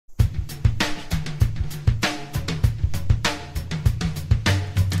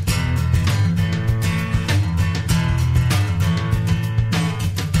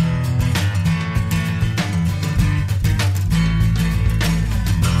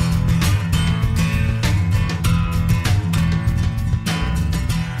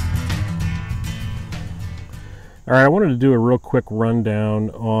All right, I wanted to do a real quick rundown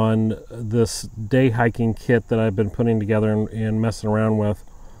on this day hiking kit that I've been putting together and messing around with.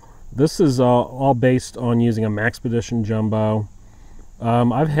 This is all based on using a Maxpedition Jumbo.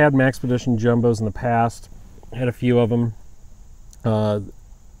 I've had Maxpedition Jumbos in the past, had a few of them.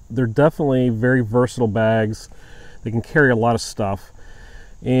 They're definitely very versatile bags. They can carry a lot of stuff.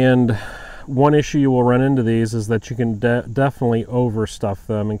 And one issue you will run into these is that you can definitely overstuff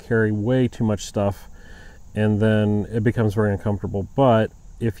them and carry way too much stuff, and then it becomes very uncomfortable. But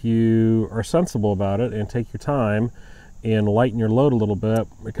if you are sensible about it and take your time and lighten your load a little bit,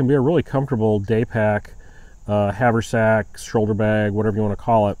 it can be a really comfortable day pack, haversack, shoulder bag, whatever you want to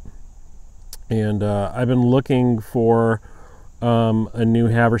call it. And I've been looking for a new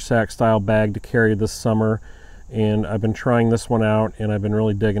haversack style bag to carry this summer, and I've been trying this one out and I've been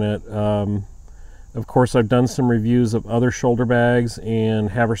really digging it. Of course, I've done some reviews of other shoulder bags and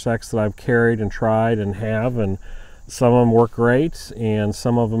haversacks that I've carried and tried and have, and some of them work great and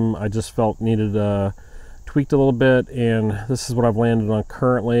some of them I just felt needed tweaked a little bit, and this is what I've landed on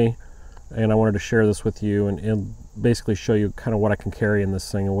currently, and I wanted to share this with you and basically show you kind of what I can carry in this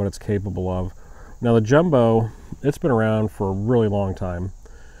thing and what it's capable of. Now the Jumbo, it's been around for a really long time.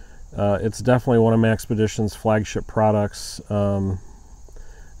 It's definitely one of Maxpedition's flagship products.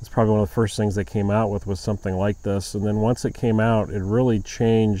 It's probably one of the first things they came out with was something like this, and then once it came out, it really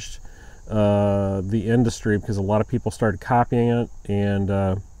changed the industry because a lot of people started copying it, and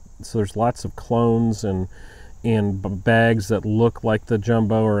so there's lots of clones and bags that look like the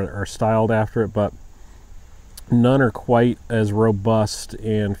Jumbo or are styled after it, but none are quite as robust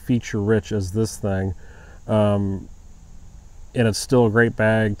and feature rich as this thing. And it's still a great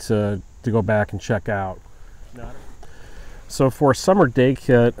bag to go back and check out. So for a summer day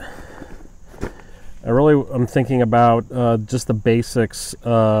kit, I'm thinking about just the basics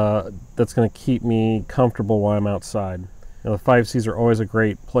that's going to keep me comfortable while I'm outside. Now, the 5Cs are always a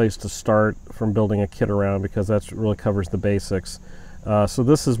great place to start from building a kit around because that really covers the basics. So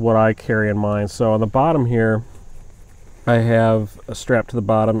this is what I carry in mind. So on the bottom here, I have a strap to the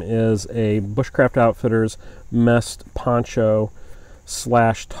bottom is a Bushcraft Outfitters messed poncho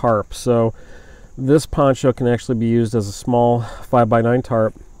 / tarp. So this poncho can actually be used as a small 5x9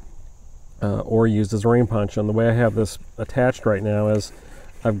 tarp or used as a rain poncho. And the way I have this attached right now is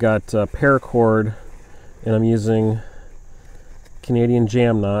I've got paracord, and I'm using Canadian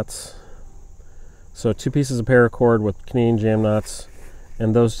jam knots. So 2 pieces of paracord with Canadian jam knots,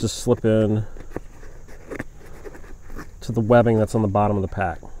 and those just slip in to the webbing that's on the bottom of the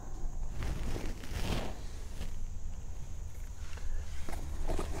pack.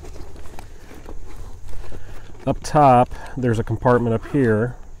 Up top, there's a compartment up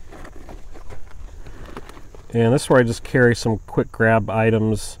here, and this is where I just carry some quick grab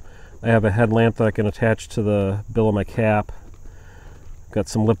items. I have a headlamp that I can attach to the bill of my cap. Got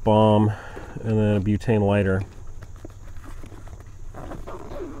some lip balm and then a butane lighter.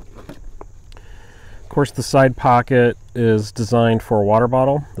 Of course, the side pocket is designed for a water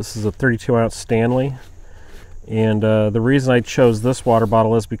bottle. This is a 32-ounce Stanley, and the reason I chose this water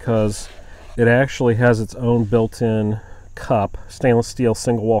bottle is because it actually has its own built-in cup, stainless steel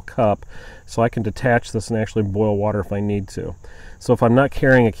single wall cup, so I can detach this and actually boil water if I need to. So if I'm not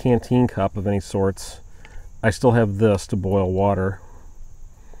carrying a canteen cup of any sorts, I still have this to boil water.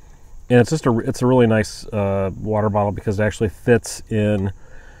 And it's a really nice water bottle because it actually fits in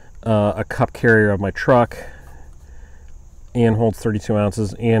a cup carrier of my truck and holds 32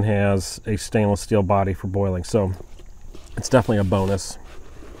 ounces and has a stainless steel body for boiling. So it's definitely a bonus.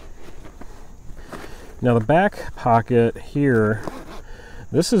 Now the back pocket here,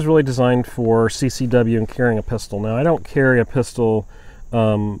 this is really designed for CCW and carrying a pistol. Now I don't carry a pistol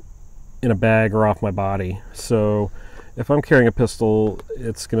in a bag or off my body. So if I'm carrying a pistol,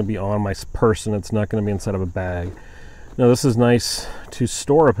 it's going to be on my person. It's not going to be inside of a bag. Now this is nice to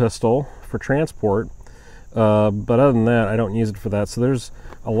store a pistol for transport, but other than that, I don't use it for that. So there's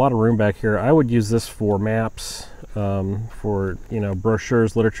a lot of room back here. I would use this for maps, for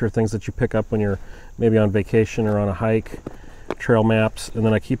brochures, literature, things that you pick up when you're maybe on vacation or on a hike, trail maps, and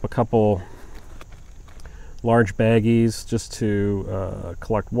then I keep a couple large baggies just to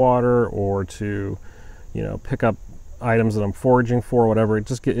collect water or to pick up items that I'm foraging for, whatever.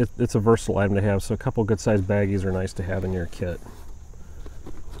 It's a versatile item to have, so a couple good sized baggies are nice to have in your kit.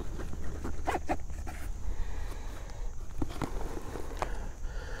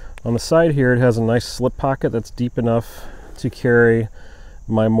 On the side here, it has a nice slip pocket that's deep enough to carry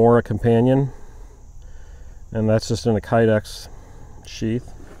my Mora companion, and that's just in a Kydex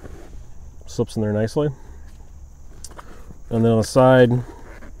sheath. Slips in there nicely. And then on the side,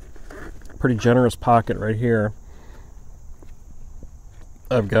 pretty generous pocket right here.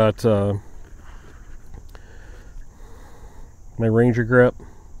 I've got my Ranger grip,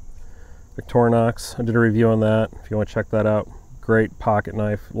 Victorinox. I did a review on that if you want to check that out. Great pocket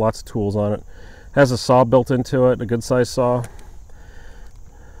knife, lots of tools on it. Has a saw built into it, a good size saw.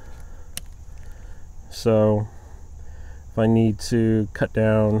 So if I need to cut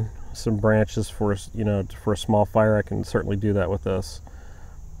down some branches for, you know, for a small fire, I can certainly do that with this.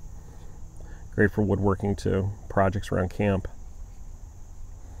 Great for woodworking too, projects around camp.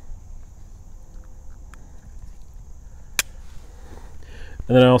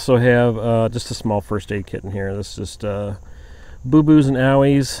 And then I also have just a small first aid kit in here. This is just boo-boos and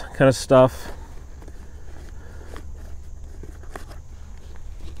owies kind of stuff.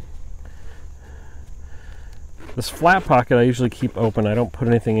 This flat pocket I usually keep open. I don't put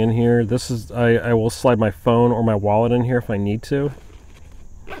anything in here. This is, I will slide my phone or my wallet in here if I need to.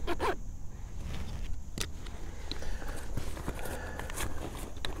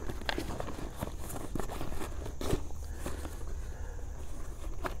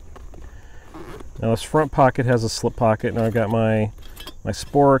 Now this front pocket has a slip pocket. Now I've got my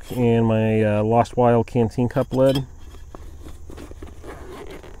spork and my Lost Wild canteen cup lid.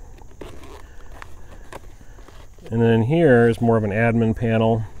 And then here is more of an admin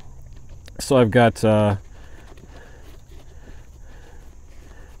panel. So I've got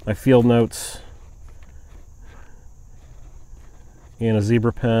my field notes and a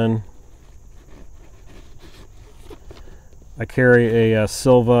zebra pen. I carry a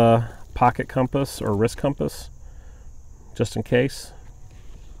Silva pocket compass or wrist compass, just in case.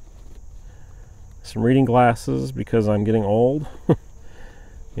 Some reading glasses because I'm getting old, and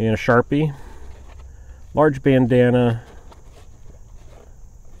a Sharpie. Large bandana,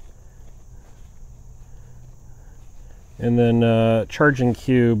 and then charging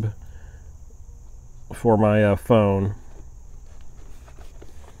cube for my phone.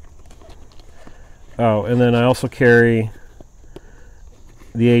 Oh, and then I also carry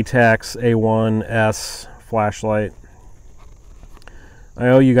the ATAX A1S flashlight. I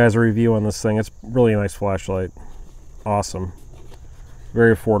owe you guys a review on this thing. It's really a nice flashlight. Awesome.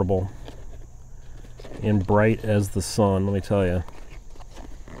 Very affordable. And bright as the sun, let me tell you.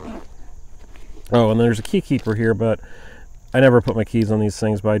 Oh, and there's a key keeper here, but I never put my keys on these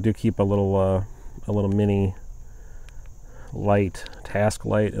things, but I do keep a little mini light, task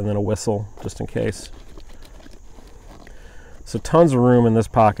light, and then a whistle, just in case. So tons of room in this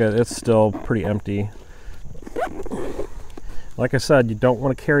pocket. It's still pretty empty. Like I said, you don't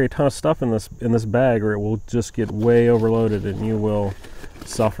want to carry a ton of stuff in this bag, or it will just get way overloaded and you will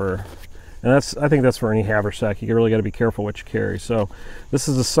suffer. And I think that's for any haversack. You really got to be careful what you carry. So this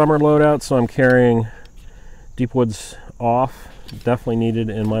is a summer loadout, so I'm carrying Deep Woods Off. Definitely needed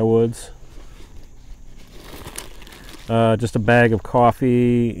in my woods. Just a bag of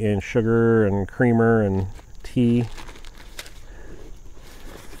coffee and sugar and creamer and tea.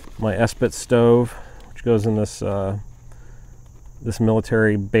 My Esbit stove, which goes in this this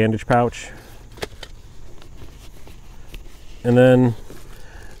military bandage pouch. And then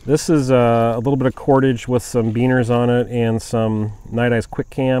this is a little bit of cordage with some beaners on it and some Night Eyes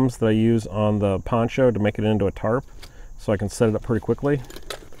quick cams that I use on the poncho to make it into a tarp, so I can set it up pretty quickly.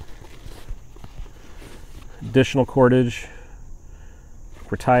 Additional cordage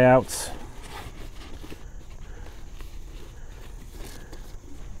for tie outs.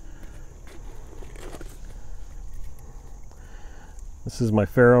 This is my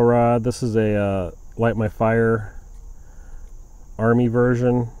ferro rod. This is a Light My Fire Army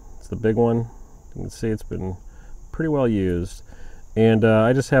version. It's the big one. You can see it's been pretty well used. And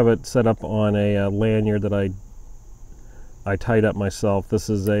I just have it set up on a lanyard that I tied up myself. This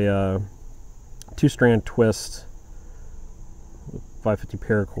is a 2-strand twist with 550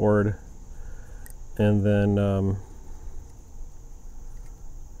 paracord. And then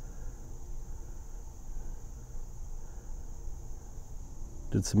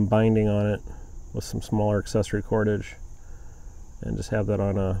did some binding on it with some smaller accessory cordage, and just have that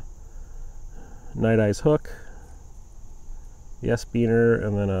on a Night Eyes hook, the S-beaner,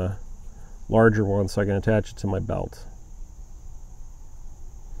 and then a larger one so I can attach it to my belt.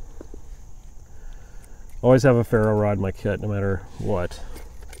 Always have a ferro rod in my kit no matter what.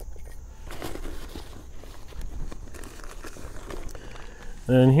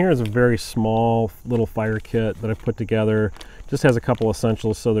 And here's a very small little fire kit that I put together. Just has a couple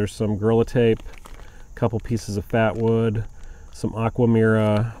essentials. So there's some Gorilla Tape, a couple pieces of fat wood, some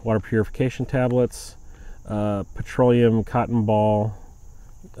Aquamira water purification tablets, petroleum cotton ball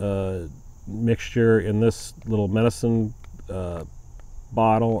mixture in this little medicine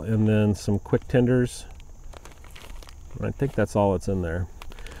bottle, and then some quick tinders. And I think that's all that's in there.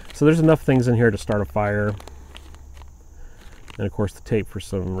 So there's enough things in here to start a fire. And of course the tape for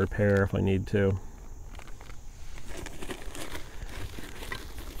some repair if I need to.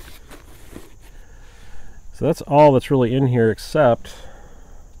 So that's all that's really in here, except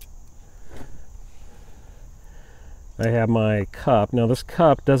I have my cup. Now this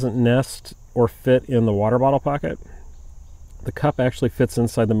cup doesn't nest or fit in the water bottle pocket. The cup actually fits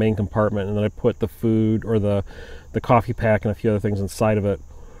inside the main compartment, and then I put the food or the coffee pack and a few other things inside of it,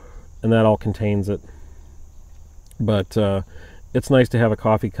 and that all contains it. But it's nice to have a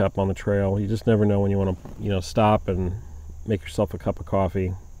coffee cup on the trail. You just never know when you want to, stop and make yourself a cup of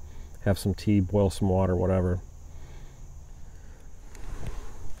coffee, have some tea, boil some water, whatever.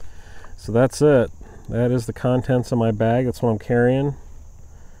 So that's it. That is the contents of my bag. That's what I'm carrying.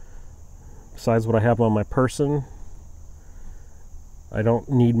 Besides what I have on my person, I don't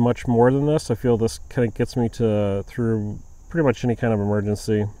need much more than this. I feel this kind of gets me through pretty much any kind of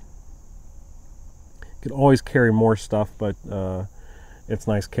emergency. You could always carry more stuff, but it's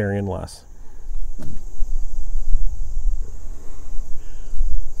nice carrying less.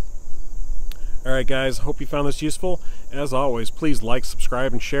 Alright guys, hope you found this useful. As always, please like,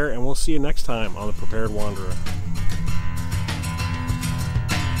 subscribe, and share, and we'll see you next time on The Prepared Wanderer.